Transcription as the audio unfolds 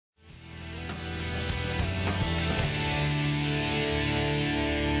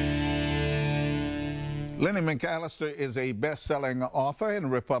Lenny McAllister is a best-selling author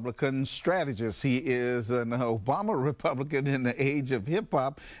and Republican strategist. He is an Obama Republican in the age of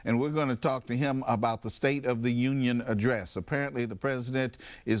hip-hop, and we're going to talk to him about the State of the Union address. Apparently, the president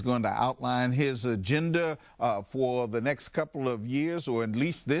is going to outline his agenda for the next couple of years, or at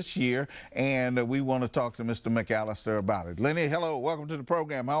least this year, and we want to talk to Mr. McAllister about it. Lenny, hello. Welcome to the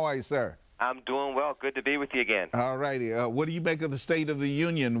program. How are you, sir? I'm doing well. Good to be with you again. All righty. What do you make of the State of the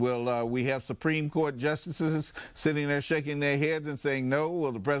Union? Will we have Supreme Court justices sitting there shaking their heads and saying no?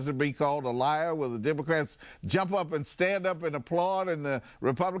 Will the president be called a liar? Will the Democrats jump up and stand up and applaud and the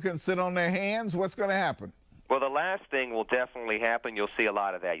Republicans sit on their hands? What's going to happen? Well, the last thing will definitely happen. You'll see a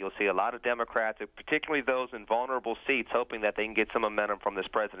lot of that. You'll see a lot of Democrats, particularly those in vulnerable seats, hoping that they can get some momentum from this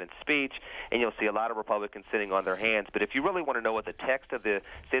president's speech, and you'll see a lot of Republicans sitting on their hands. But if you really want to know what the text of the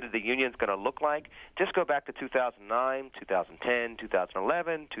State of the Union is going to look like, just go back to 2009, 2010,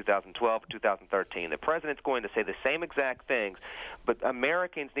 2011, 2012, 2013. The president's going to say the same exact things, but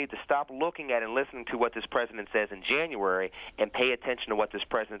Americans need to stop looking at and listening to what this president says in January and pay attention to what this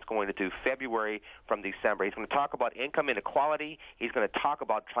president's going to do February from December. He's going to talk about income inequality. He's going to talk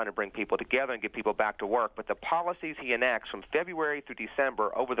about trying to bring people together and get people back to work. But the policies he enacts from February through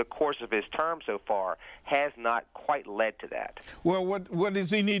December over the course of his term so far has not quite led to that. Well, what does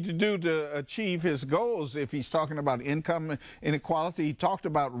he need to do to achieve his goals if he's talking about income inequality? He talked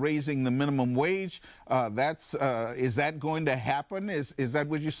about raising the minimum wage. Is that going to happen? Is that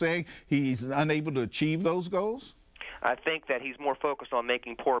what you're saying? He's unable to achieve those goals? I think that he's more focused on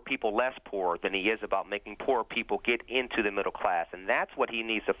making poor people less poor than he is about making poor people get into the middle class, and that's what he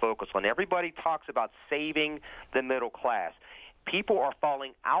needs to focus on. Everybody talks about saving the middle class. People are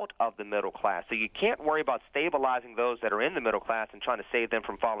falling out of the middle class, so you can't worry about stabilizing those that are in the middle class and trying to save them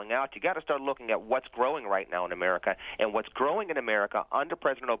from falling out. You got to start looking at what's growing right now in America, and what's growing in America under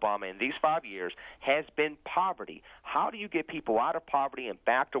President Obama in these 5 years has been poverty. How do you get people out of poverty and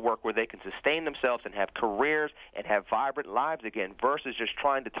back to work where they can sustain themselves and have careers and have vibrant lives again, versus just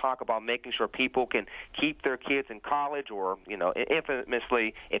trying to talk about making sure people can keep their kids in college, or, you know,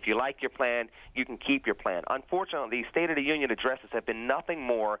 infamously, if you like your plan, you can keep your plan. Unfortunately, the State of the Union addresses have been nothing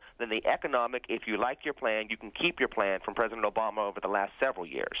more than the economic, if you like your plan, you can keep your plan from President Obama over the last several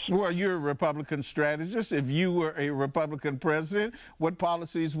years. Well, you're a Republican strategist. If you were a Republican president, what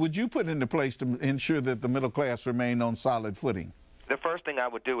policies would you put into place to ensure that the middle class remain on solid footing? The first thing I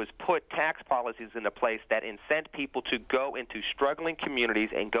would do is put tax policies into place that incent people to go into struggling communities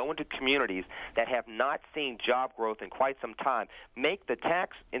and go into communities that have not seen job growth in quite some time. Make the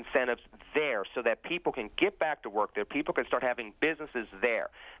tax incentives there so that people can get back to work there, people can start having businesses there.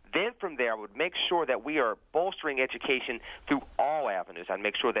 Then from there, I would make sure that we are bolstering education through all avenues. I'd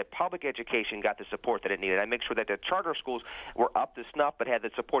make sure that public education got the support that it needed. I'd make sure that the charter schools were up to snuff but had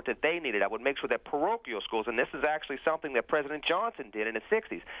the support that they needed. I would make sure that parochial schools, and this is actually something that President Johnson did in the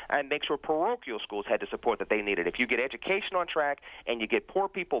 60s, I'd make sure parochial schools had the support that they needed. If you get education on track and you get poor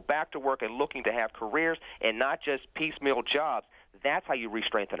people back to work and looking to have careers and not just piecemeal jobs, that's how you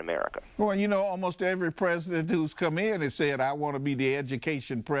re-strengthen America. Well, you know, almost every president who's come in has said, I want to be the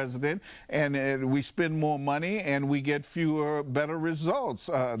education president, and we spend more money and we get fewer, better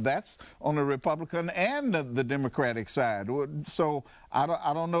results. That's on the Republican and the Democratic side. So I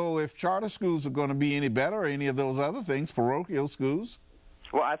don't know if charter schools are going to be any better or any of those other things, parochial schools.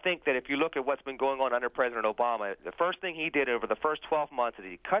 Well, I think that if you look at what's been going on under President Obama, the first thing he did over the first 12 months is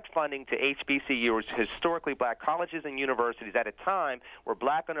he cut funding to HBCUs, historically black colleges and universities, at a time where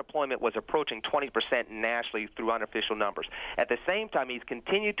black unemployment was approaching 20% nationally through unofficial numbers. At the same time, he's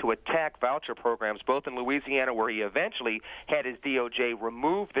continued to attack voucher programs, both in Louisiana, where he eventually had his DOJ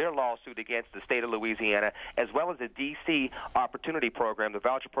remove their lawsuit against the state of Louisiana, as well as the D.C. Opportunity Program, the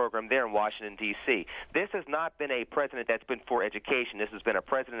voucher program there in Washington, D.C. This has not been a president that's been for education. This has been a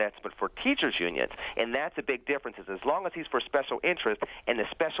president that's been for teachers unions, and that's a big difference. Is as long as he's for special interest, and the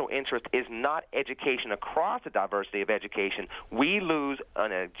special interest is not education across the diversity of education, we lose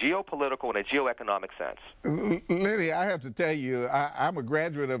in a geopolitical and a geoeconomic sense. Lenny, I have to tell you, I'm a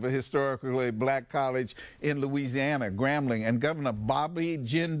graduate of a historically black college in Louisiana, Grambling, and Governor Bobby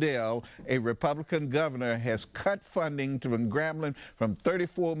Jindal, a Republican governor, has cut funding to Grambling from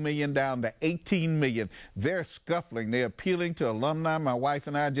 $34 million down to $18 million. They're scuffling. They're appealing to alumni. My wife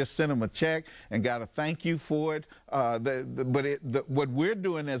and I just sent them a check and got a thank you for it. What we're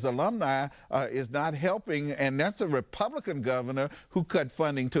doing as alumni is not helping, and that's a Republican governor who cut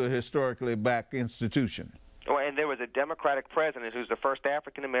funding to a historically black institution. Well, and there was a Democratic president who's the first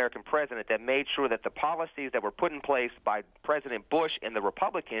African-American president that made sure that the policies that were put in place by President Bush and the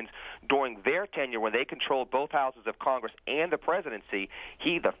Republicans during their tenure, when they controlled both houses of Congress and the presidency,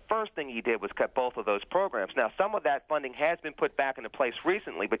 the first thing he did was cut both of those programs. Now, some of that funding has been put back into place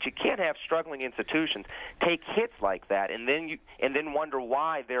recently, but you can't have struggling institutions take hits like that and then wonder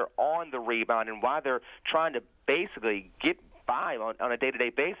why they're on the rebound and why they're trying to basically get by on a day-to-day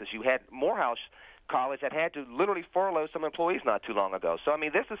basis. You had Morehouse College that had to literally furlough some employees not too long ago. So, I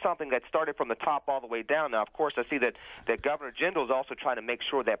mean, this is something that started from the top all the way down. Now, of course, I see that Governor Jindal is also trying to make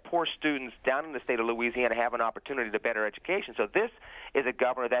sure that poor students down in the state of Louisiana have an opportunity to better education. So this is a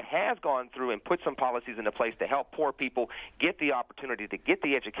governor that has gone through and put some policies into place to help poor people get the opportunity to get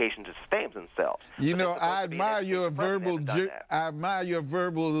the education to sustain themselves. You know, I admire your verbal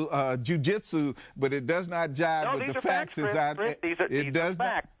jujitsu, but it does not jive with the facts. These are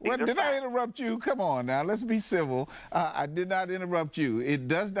facts. Did I interrupt you? Come on now, let's be civil. I did not interrupt you. It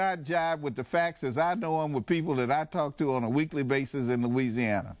does not jive with the facts as I know them with people that I talk to on a weekly basis in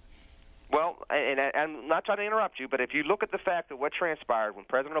Louisiana. Well, and I'm not trying to interrupt you, but if you look at the fact of what transpired when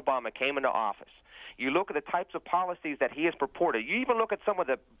President Obama came into office, you look at the types of policies that he has purported, you even look at some of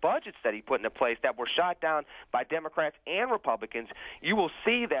the budgets that he put into place that were shot down by Democrats and Republicans, you will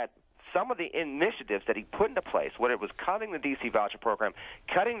see that some of the initiatives that he put into place, whether it was cutting the D.C. voucher program,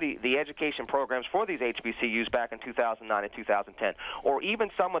 cutting the education programs for these HBCUs back in 2009 and 2010, or even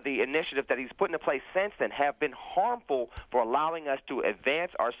some of the initiatives that he's put into place since then have been harmful for allowing us to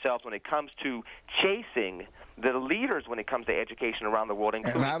advance ourselves when it comes to chasing the leaders when it comes to education around the world. And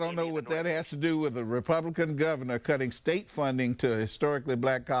I don't know what that has to do with a Republican governor cutting state funding to a historically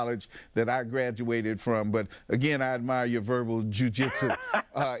black college that I graduated from. But again, I admire your verbal jujitsu.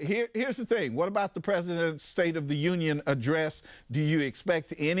 Here's the thing. What about the President's State of the Union address? Do you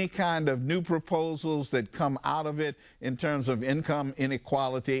expect any kind of new proposals that come out of it in terms of income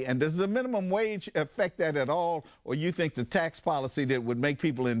inequality? And does the minimum wage affect that at all? Or you think the tax policy that would make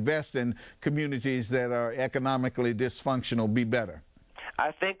people invest in communities that are economically dysfunctional be better?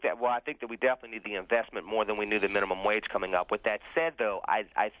 I think that we definitely need the investment more than we knew the minimum wage coming up. With that said, though,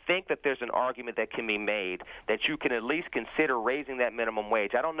 I think that there's an argument that can be made that you can at least consider raising that minimum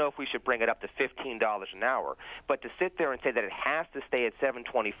wage. I don't know if we should bring it up to $15 an hour, but to sit there and say that it has to stay at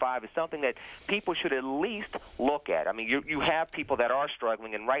 $7.25 is something that people should at least look at. I mean, you have people that are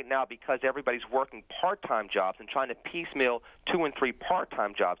struggling, and right now, because everybody's working part-time jobs and trying to piecemeal 2 and 3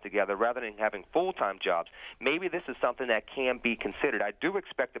 part-time jobs together rather than having full-time jobs, maybe this is something that can be considered. I do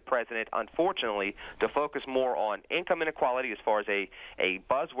expect the president, unfortunately, to focus more on income inequality as far as a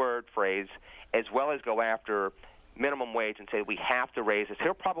buzzword phrase, as well as go after minimum wage and say we have to raise this.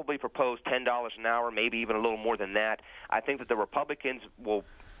 He'll probably propose $10 an hour, maybe even a little more than that. I think that the Republicans will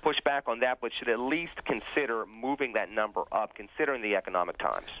push back on that, but should at least consider moving that number up, considering the economic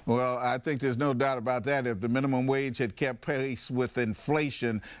times. Well, I think there's no doubt about that. If the minimum wage had kept pace with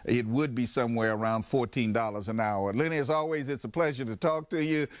inflation, it would be somewhere around $14 an hour. Lenny, as always, it's a pleasure to talk to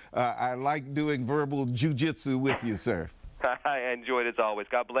you. I like doing verbal jujitsu with you, sir. I enjoyed it as always.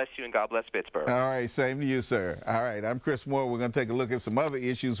 God bless you and God bless Pittsburgh. All right, same to you, sir. All right, I'm Chris Moore. We're going to take a look at some other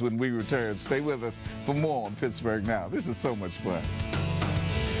issues when we return. Stay with us for more on Pittsburgh Now. This is so much fun.